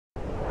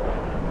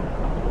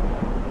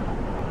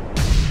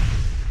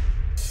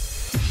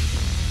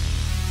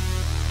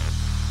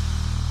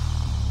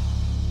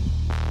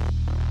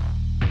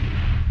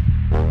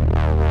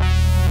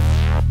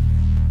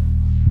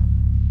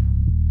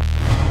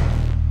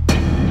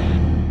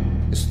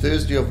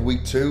Thursday of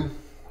week 2.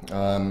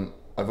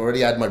 I've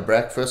already had my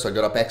breakfast. I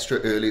got up extra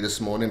early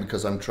this morning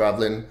because I'm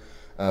traveling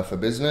for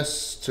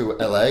business to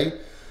LA.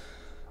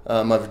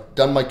 I've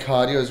done my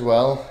cardio as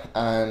well,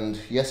 and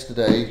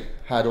yesterday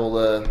had all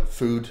the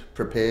food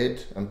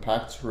prepared and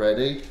packed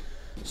ready.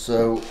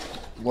 So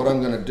what I'm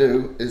going to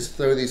do is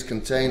throw these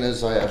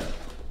containers. I have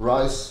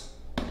rice,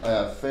 I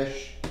have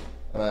fish,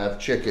 and I have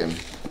chicken.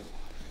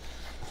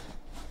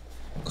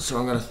 So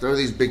I'm going to throw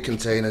these big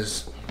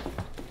containers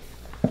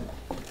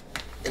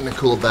in the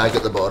cool bag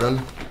at the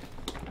bottom,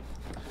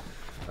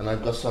 and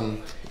I've got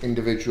some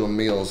individual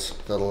meals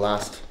that'll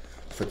last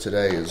for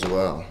today as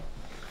well,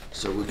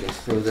 so we can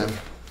throw them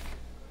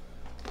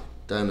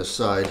down the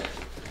side.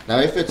 Now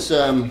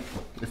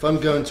if I'm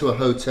going to a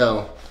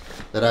hotel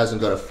that hasn't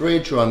got a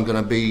fridge, or I'm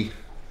going to be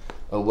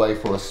away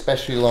for a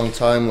especially long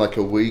time like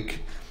a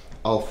week,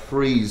 I'll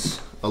freeze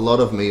a lot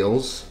of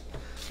meals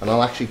and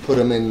I'll actually put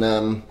them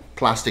in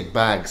plastic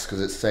bags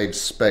because it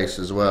saves space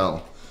as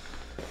well.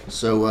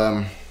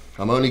 So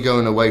I'm only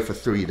going away for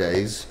 3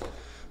 days,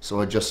 so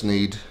I just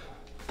need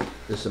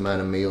this amount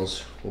of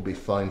meals will be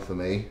fine for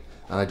me,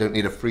 and I don't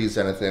need to freeze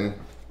anything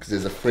because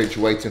there's a fridge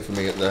waiting for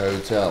me at the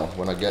hotel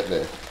when I get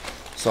there.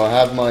 So I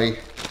have my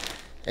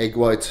egg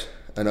white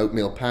and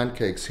oatmeal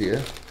pancakes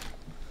here.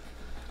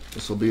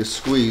 This will be a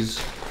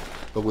squeeze,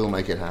 but we'll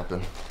make it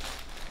happen.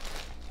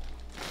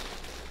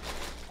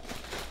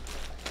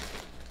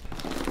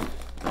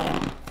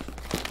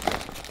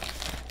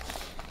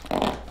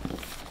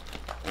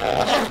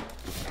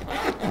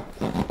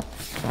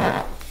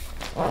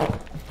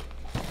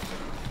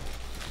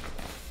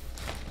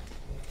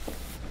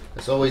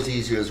 It's always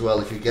easier as well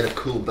if you get a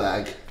cool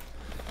bag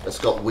that's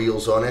got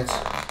wheels on it,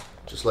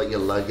 just like your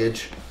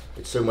luggage.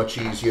 It's so much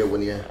easier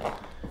when you're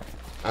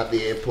at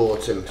the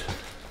airport and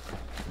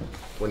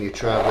when you're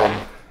traveling,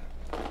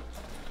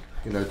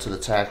 you know, to the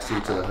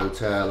taxi, to the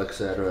hotel,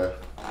 etc.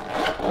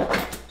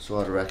 So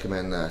I'd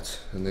recommend that.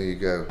 And there you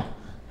go.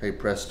 Hey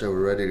presto,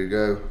 we're ready to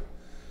go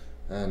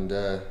and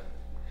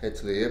head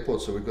to the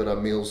airport. So we've got our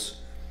meals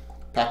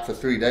packed for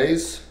 3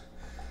 days.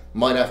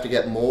 Might have to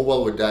get more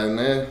while we're down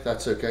there.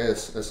 That's okay,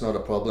 that's not a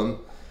problem.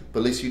 But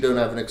at least you don't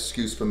have an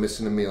excuse for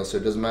missing a meal. So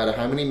it doesn't matter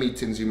how many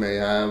meetings you may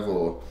have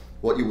or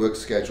what your work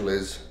schedule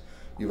is,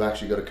 you've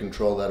actually got to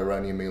control that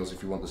around your meals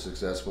if you want the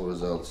successful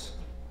results.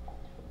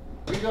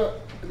 Have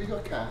you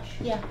got cash?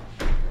 Yeah.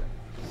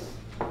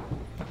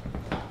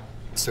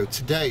 So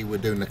today we're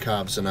doing the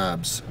Carbs and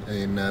Abs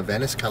in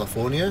Venice,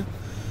 California.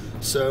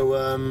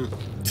 So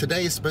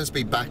today is supposed to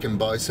be back and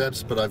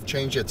biceps, but I've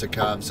changed it to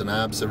Carbs and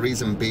Abs. The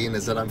reason being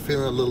is that I'm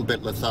feeling a little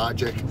bit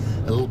lethargic,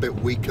 a little bit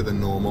weaker than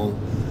normal,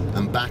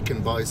 and back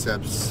and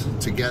biceps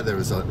together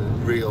is a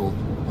real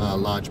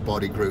large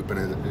body group,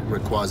 and it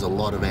requires a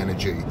lot of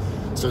energy.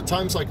 So at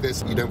times like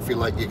this, you don't feel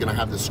like you're going to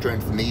have the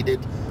strength needed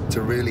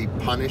to really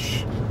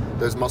punish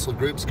those muscle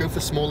groups. Go for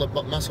smaller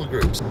muscle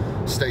groups.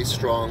 Stay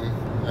strong,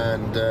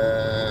 and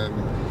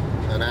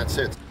that's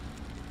it.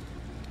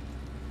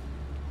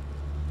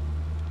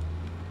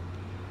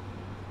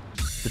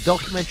 The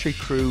documentary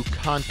crew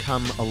can't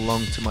come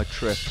along to my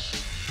trip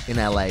in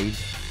LA,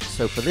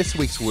 so for this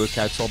week's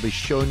workouts I'll be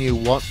showing you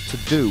what to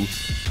do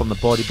from the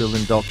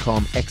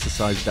bodybuilding.com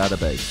exercise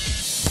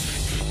database.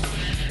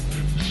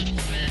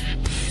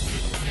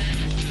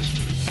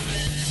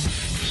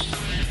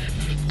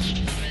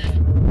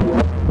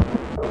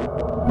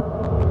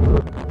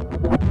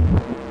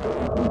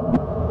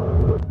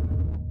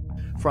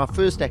 For our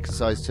first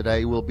exercise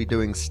today, we'll be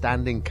doing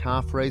standing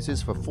calf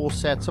raises for 4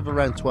 sets of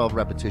around 12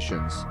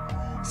 repetitions.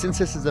 Since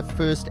this is the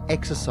first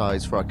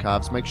exercise for our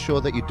calves, make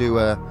sure that you do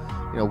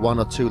 1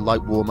 or 2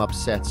 light warm-up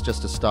sets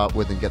just to start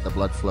with and get the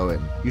blood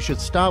flowing. You should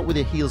start with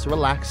your heels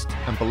relaxed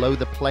and below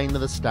the plane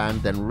of the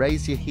stand, then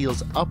raise your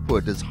heels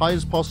upward as high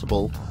as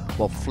possible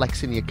while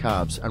flexing your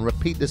calves, and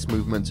repeat this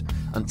movement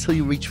until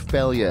you reach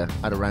failure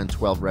at around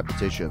 12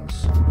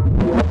 repetitions.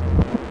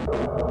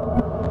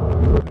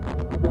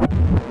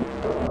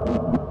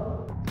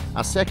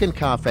 Our second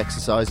calf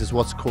exercise is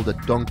what's called a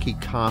donkey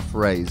calf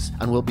raise,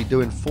 and we'll be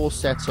doing 4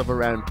 sets of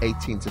around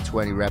 18 to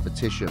 20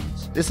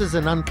 repetitions. This is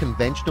an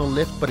unconventional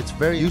lift, but it's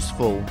very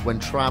useful when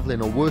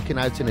traveling or working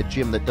out in a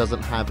gym that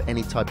doesn't have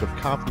any type of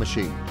calf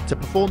machine. To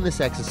perform this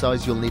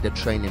exercise, you'll need a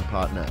training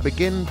partner.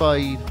 Begin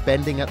by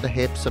bending at the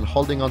hips and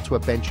holding onto a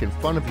bench in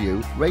front of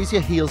you. Raise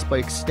your heels by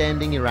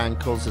extending your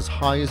ankles as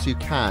high as you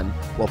can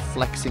while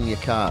flexing your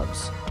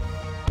calves.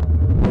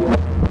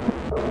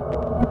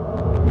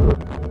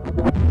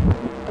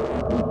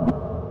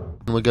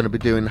 We're going to be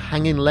doing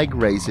hanging leg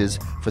raises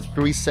for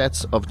 3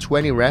 sets of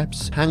 20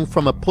 reps. Hang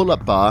from a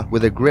pull-up bar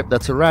with a grip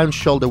that's around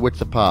shoulder width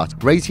apart.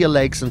 Raise your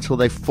legs until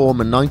they form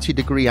a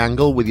 90-degree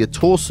angle with your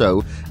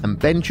torso and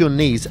bend your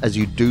knees as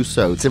you do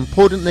so. It's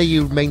important that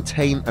you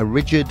maintain a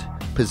rigid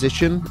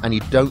position and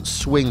you don't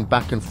swing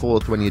back and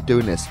forth when you're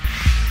doing this.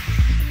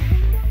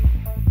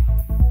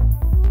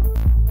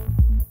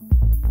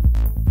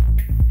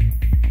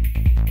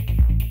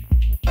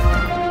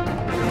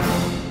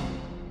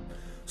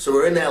 So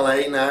we're in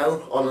LA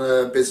now on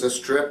a business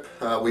trip.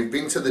 We've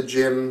been to the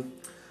gym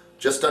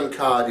just done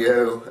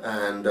cardio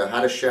and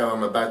had a shower.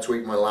 I'm about to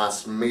eat my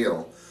last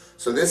meal.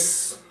 So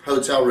this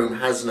hotel room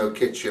has no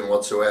kitchen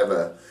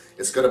whatsoever.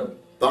 It's got a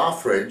bar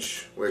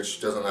fridge,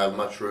 which doesn't have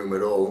much room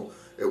at all.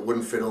 It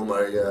wouldn't fit all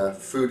my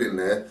food in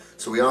there.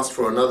 So we asked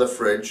for another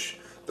fridge.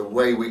 The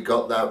way we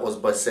got that was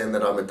by saying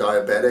that I'm a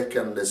diabetic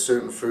and there's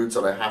certain foods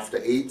that I have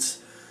to eat,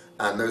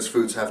 and those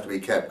foods have to be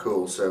kept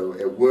cool. So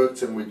it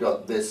worked, and we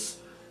got this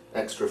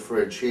extra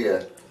fridge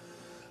here.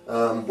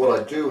 What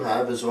I do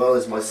have as well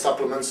is my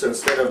supplements. So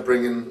instead of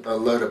bringing a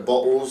load of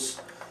bottles,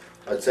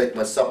 I take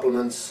my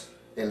supplements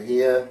in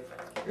here.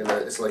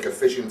 It's like a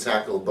fishing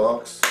tackle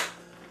box,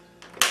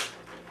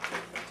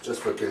 just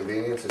for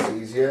convenience. It's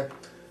easier.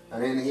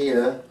 And in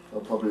here,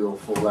 they'll probably all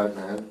fall out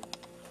now,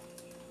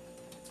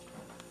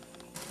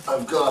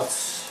 I've got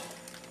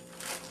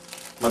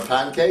my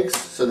pancakes.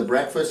 So the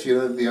breakfast,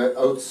 the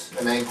oats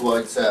and egg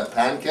white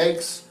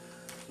pancakes.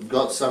 I've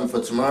got some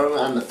for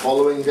tomorrow and the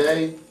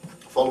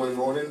following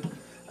morning,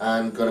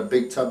 and got a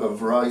big tub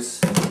of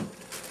rice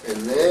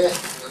in there.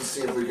 Let's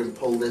see if we can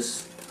pull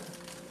this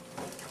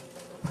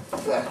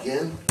back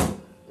in.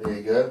 There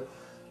you go.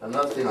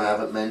 Another thing I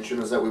haven't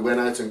mentioned is that we went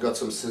out and got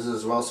some scissors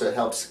as well, so it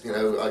helps,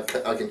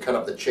 I can cut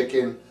up the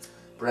chicken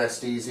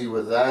breast easy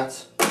with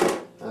that.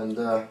 And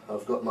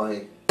I've got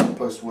my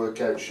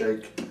post-workout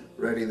shake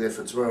ready there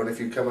for tomorrow. And if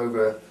you come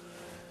over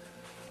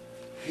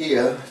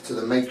here to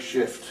the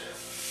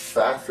makeshift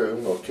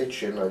bathroom or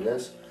kitchen, I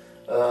guess,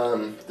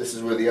 this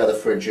is where the other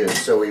fridge is.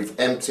 So we've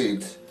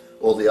emptied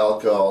all the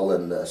alcohol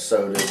and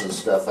sodas and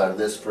stuff out of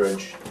this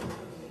fridge,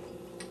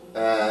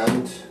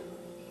 and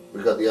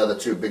we've got the other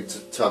two big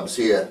tubs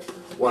here,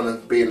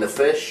 one being the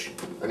fish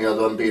and the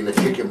other one being the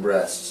chicken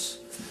breasts.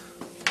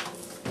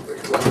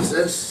 Close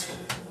this.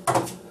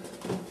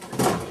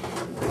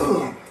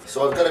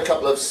 So I've got a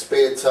couple of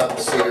spare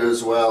tubs here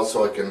as well,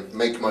 so I can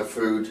make my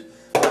food.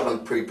 Have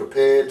them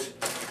pre-prepared.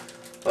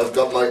 I've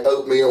got my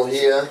oatmeal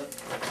here,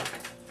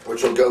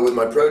 which will go with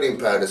my protein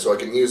powder, so I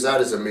can use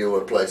that as a meal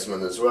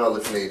replacement as well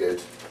if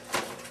needed.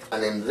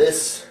 And in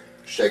this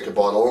shaker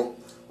bottle,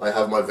 I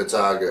have my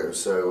Vitago,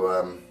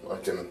 so I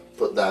can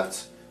put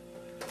that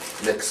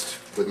mixed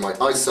with my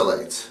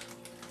Isolate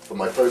for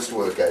my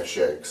post-workout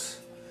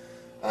shakes.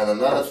 And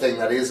another thing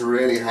that is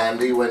really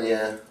handy when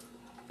you're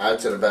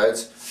out and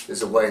about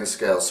is a weighing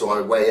scale. So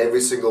I weigh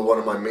every single one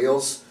of my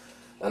meals,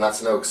 and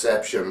that's no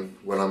exception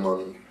when I'm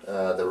on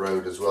the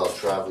road as well,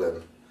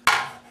 traveling.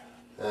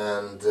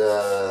 And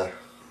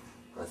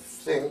I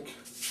think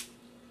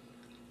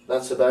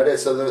that's about it.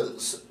 So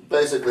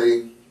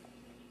basically,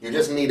 you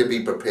just need to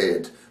be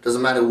prepared.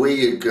 Doesn't matter where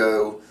you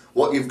go,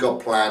 what you've got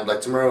planned.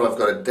 Like tomorrow I've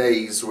got a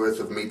day's worth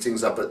of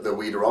meetings up at the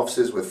Weider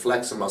offices with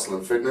Flex and Muscle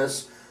and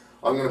Fitness.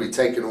 I'm going to be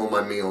taking all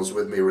my meals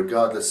with me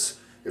regardless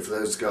if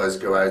those guys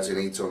go out and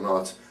eat or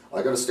not.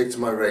 I got to stick to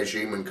my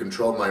regime and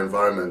control my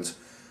environment.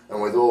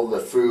 And with all the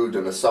food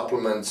and the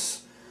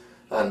supplements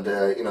and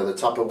the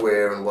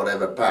Tupperware and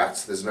whatever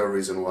packed, there's no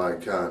reason why I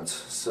can't.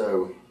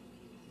 So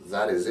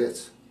that is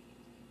it.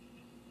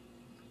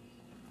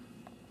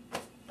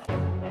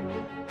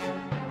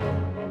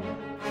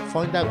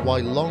 Find out why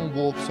long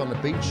walks on the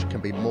beach can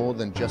be more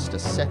than just a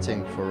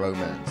setting for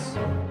romance.